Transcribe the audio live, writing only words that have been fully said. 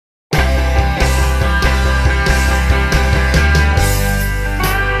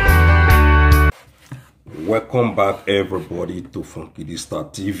Welcome back, everybody, to Funkidi Star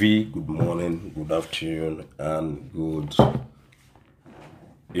TV. Good morning, good afternoon, and good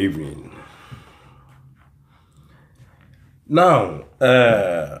evening. Now,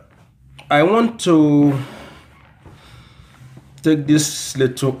 I want to take this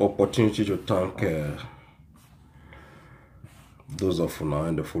little opportunity to thank those of you now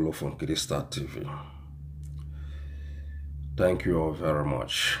in the follow Funkidi Star TV. Thank you all very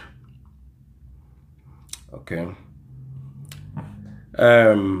much. Okay.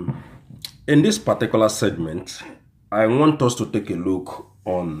 In this particular segment, I want us to take a look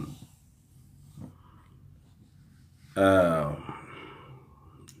on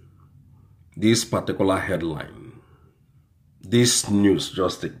this particular headline. This news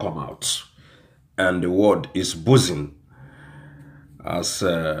just come out, and the world is buzzing as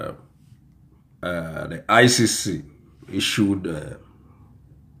the ICC issued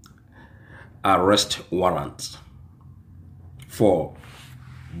arrest warrant for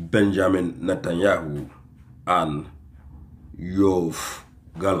Benjamin Netanyahu and Yoav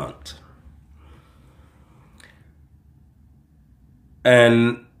Gallant.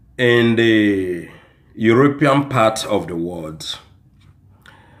 And in the European part of the world,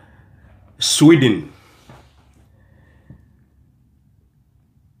 Sweden,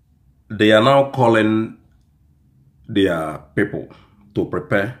 they are now calling their people to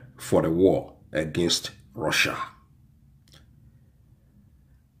prepare for the war against Russia.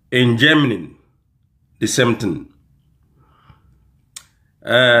 In Germany, the same thing.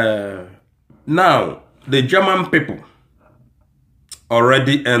 Now, the German people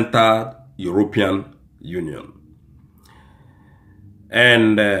already entered European Union.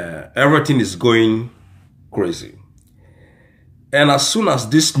 And everything is going crazy. And as soon as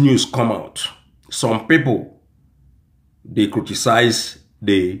this news come out, some people, they criticize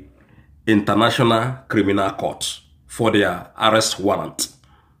the International Criminal Court for their arrest warrant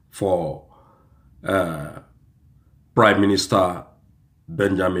for Prime Minister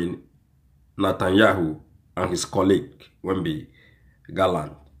Benjamin Netanyahu and his colleague Yoav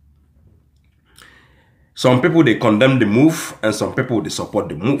Gallant. Some people, they condemn the move, and some people, they support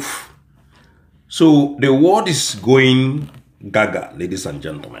the move. So the world is going gaga, ladies and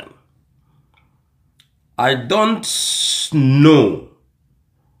gentlemen. I don't know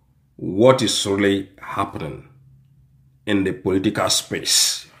what is really happening in the political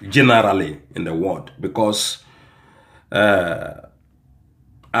space, generally in the world, because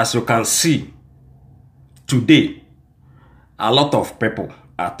as you can see, today, a lot of people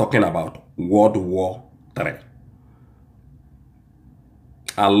are talking about World War III.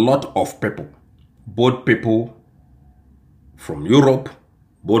 A lot of people, both people from Europe,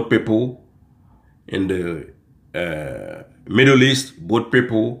 both people in the Middle East, both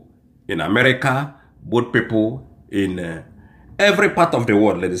people in America, both people in every part of the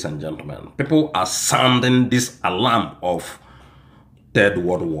world, ladies and gentlemen. People are sounding this alarm of Third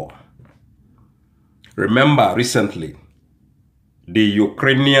World War. Remember recently, the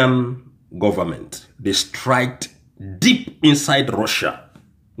Ukrainian government, they striked deep inside Russia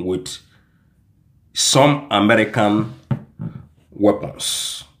with some American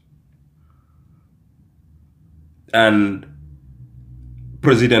weapons. And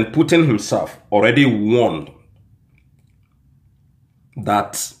President Putin himself already warned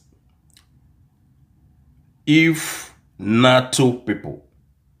that if NATO people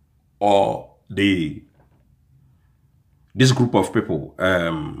or this group of people,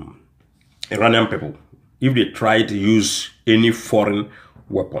 Iranian people, if they try to use any foreign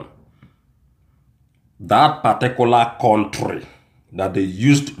weapon, that particular country that they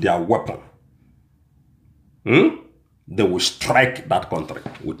used their weapon, they will strike that country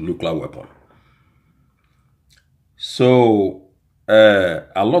with nuclear weapon. So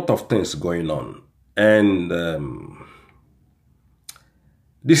a lot of things going on, and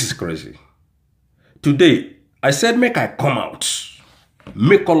this is crazy. Today, I said make I come out,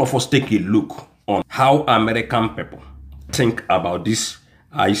 make all of us take a look on how American people think about this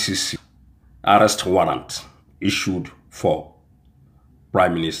ICC arrest warrant issued for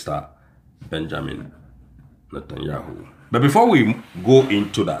Prime Minister Benjamin Netanyahu. But before we go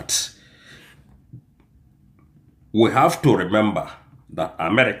into that, we have to remember that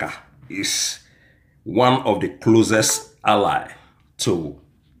America is one of the closest allies to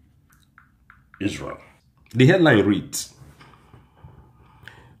Israel. The headline reads,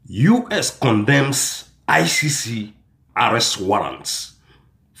 U.S. condemns ICC arrest warrants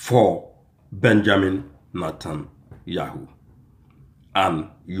for Benjamin Netanyahu and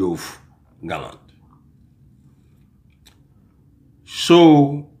Yoav Gallant.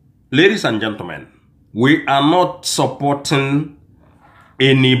 So, ladies and gentlemen, We are not supporting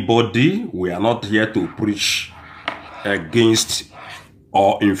anybody. We are not here to preach against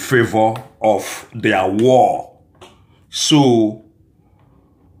or in favor of their war. So,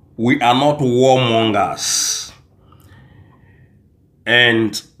 we are not warmongers.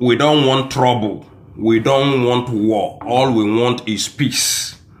 And we don't want trouble. We don't want war. All we want is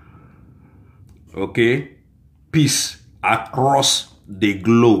peace. Okay? Peace across the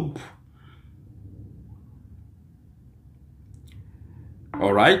globe.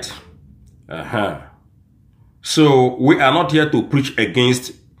 All right? So we are not here to preach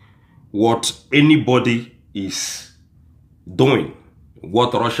against what anybody is doing.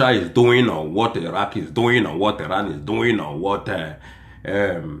 What Russia is doing, or what Iraq is doing, or what Iran is doing, or what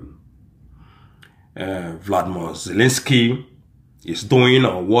Vladimir Zelensky is doing,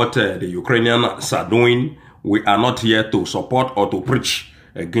 or what the Ukrainians are doing. We are not here to support or to preach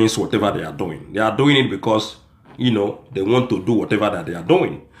against whatever they are doing. They are doing it because, you know, they want to do whatever that they are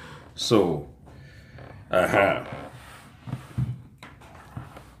doing. So,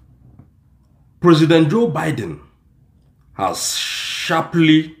 President Joe Biden has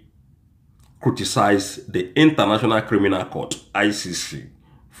sharply criticized the International Criminal Court, ICC,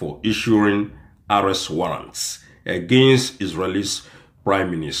 for issuing arrest warrants against Israel's Prime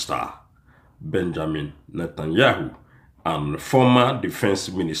Minister Benjamin Netanyahu and former Defense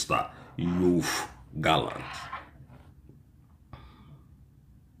Minister Yoav Gallant.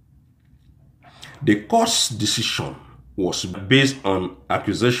 The court's decision was based on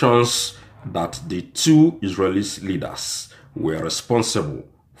accusations that the two Israeli leaders were responsible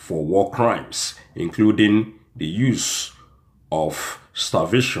for war crimes, including the use of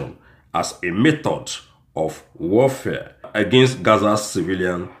starvation as a method of warfare against Gaza's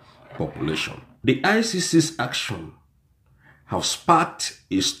civilian population. The ICC's action have sparked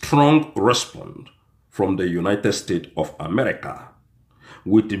a strong response from the United States of America,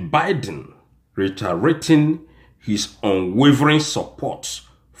 with Biden reiterating his unwavering support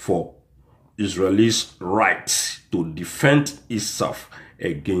for Israel's right to defend itself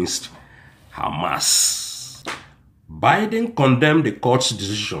against Hamas. Biden condemned the court's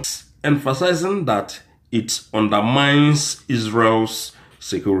decisions, emphasizing that it undermines Israel's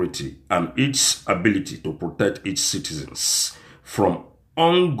security and its ability to protect its citizens from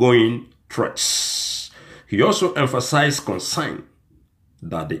ongoing threats. He also emphasized concern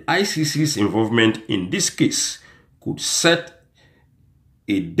that the ICC's involvement in this case could set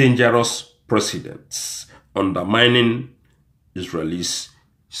a dangerous precedent, undermining Israel's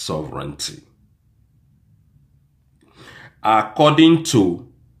sovereignty. According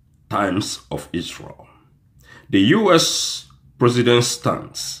to Times of Israel, the U.S. president's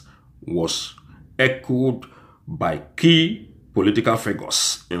stance was echoed by key political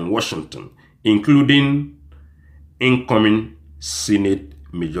figures in Washington, including incoming Senate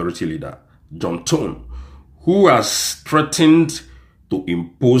Majority Leader John Thune, who has threatened to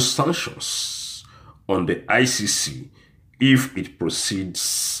impose sanctions on the ICC if it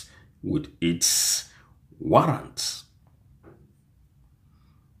proceeds with its warrant.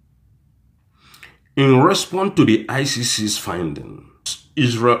 In response to the ICC's findings,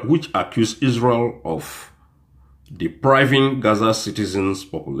 which accused Israel of depriving Gaza citizens'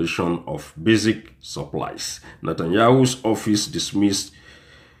 population of basic supplies, Netanyahu's office dismissed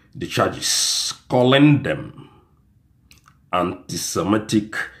the charges, calling them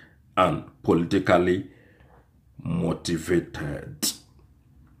anti-Semitic and politically motivated.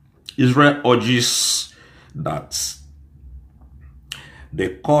 Israel urges that the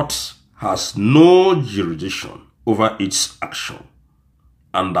court has no jurisdiction over its action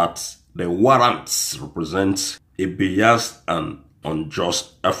and that the warrants represent a biased and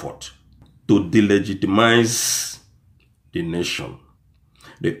unjust effort to delegitimize the nation.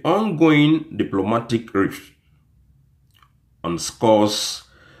 The ongoing diplomatic rift underscores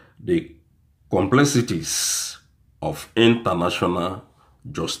the complexities of international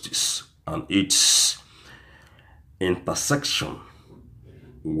justice and its intersection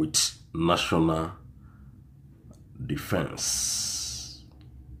with national defense.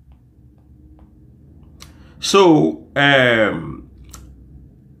 So,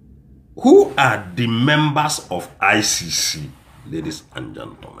 who are the members of ICC, ladies and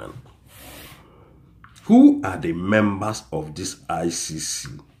gentlemen? Who are the members of this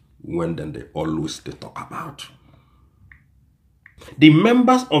ICC when then they talk about? The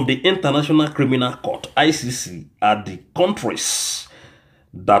members of the International Criminal Court, ICC, are the countries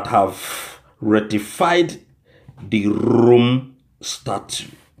that have ratified the Rome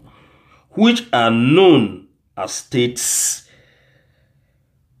Statute, which are known as states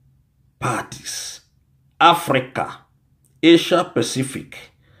parties Africa, Asia Pacific,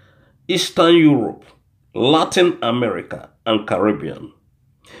 Eastern Europe, Latin America and Caribbean,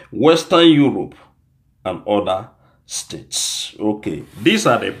 Western Europe and other states. Okay, these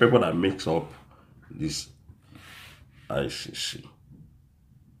are the people that makes up this ICC.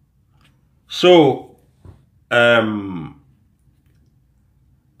 So, a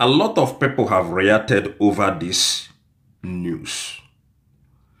lot of people have reacted over this news.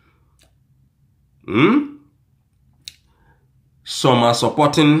 Some are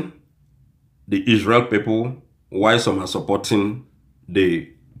supporting the Israel people, while some are supporting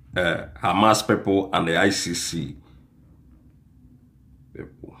the Hamas people and the ICC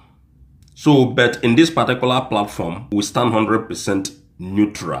people. So, but in this particular platform, we stand 100%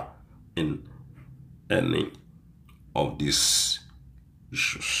 neutral in any of these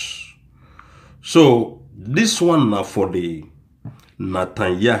issues. So, this one now for the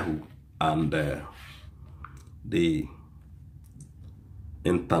Netanyahu and the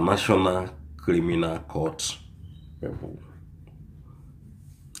International Criminal Court people.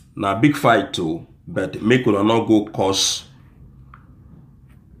 Now, big fight too, but make una not go cause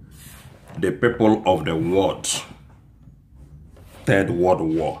the people of the world Third World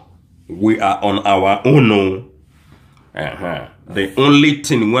War. We are on our own. The only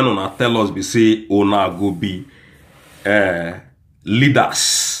thing when una tell us be say una go be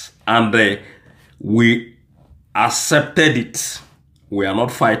leaders, and we accepted it. We are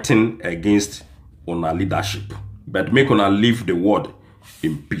not fighting against una leadership, but make una leave the world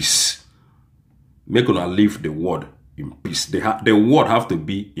in peace. Make una leave the world in peace. The world have to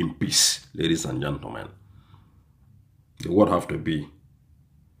be in peace, ladies and gentlemen. The world have to be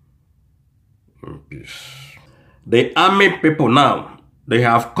in peace. The army people now, they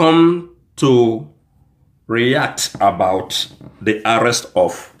have come to react about the arrest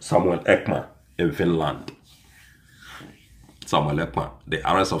of Samuel Ekman in Finland. Samuel Ekman, the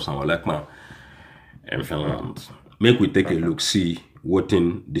arrest of Samuel Ekman in Finland. Make we take a look, see what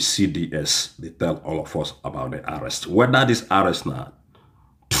in the CDS they tell all of us about the arrest. Whether this arrest now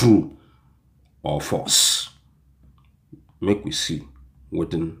true or false. Make we see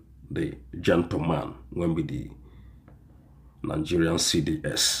what in the gentleman when we the Nigerian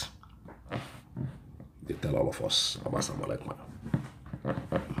CDS they tell all of us about Samuel Ekman.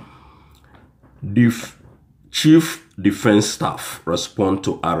 The Chief Defense Staff respond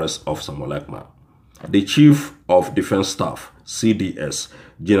to arrest of Samuel Ekman. The Chief of Defense Staff, CDS,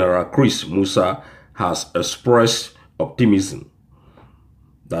 General Chris Musa, has expressed optimism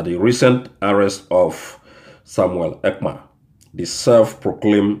that the recent arrest of Samuel Ekman, the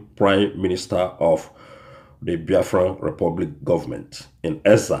self-proclaimed Prime Minister of the Biafran Republic government in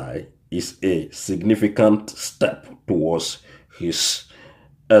exile, is a significant step towards his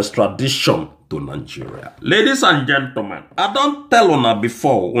extradition to Nigeria. Ladies and gentlemen, I don't tell una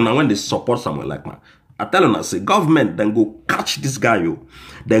before, una when they support Samuel Ekman, I tell una say government then go catch this guy,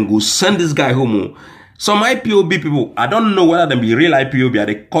 then go send this guy home. Some IPOB people, I don't know whether they be real IPOB or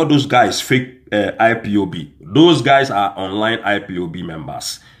they call those guys fake IPOB. Those guys are online IPOB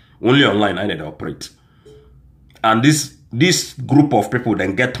members. Only online I they operate. And this group of people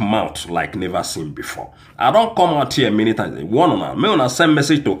then get mouth like never seen before. I don't come out here many times. One on me on send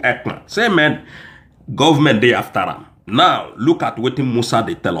message to Ekman. Say man, government day after them. Now look at what Musa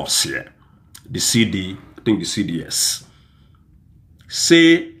they tell us here. The CD, I think the CDS.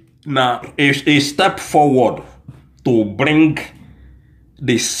 Say now a step forward to bring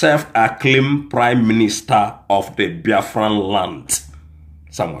the self-acclaimed Prime Minister of the Biafran land,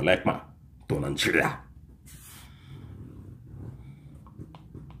 Samuel Ekman, to Nigeria.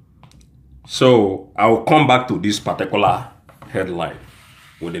 So I will come back to this particular headline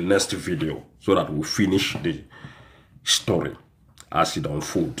with the next video so that we'll finish the story as it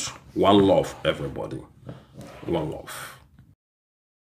unfolds. One love, everybody. One love.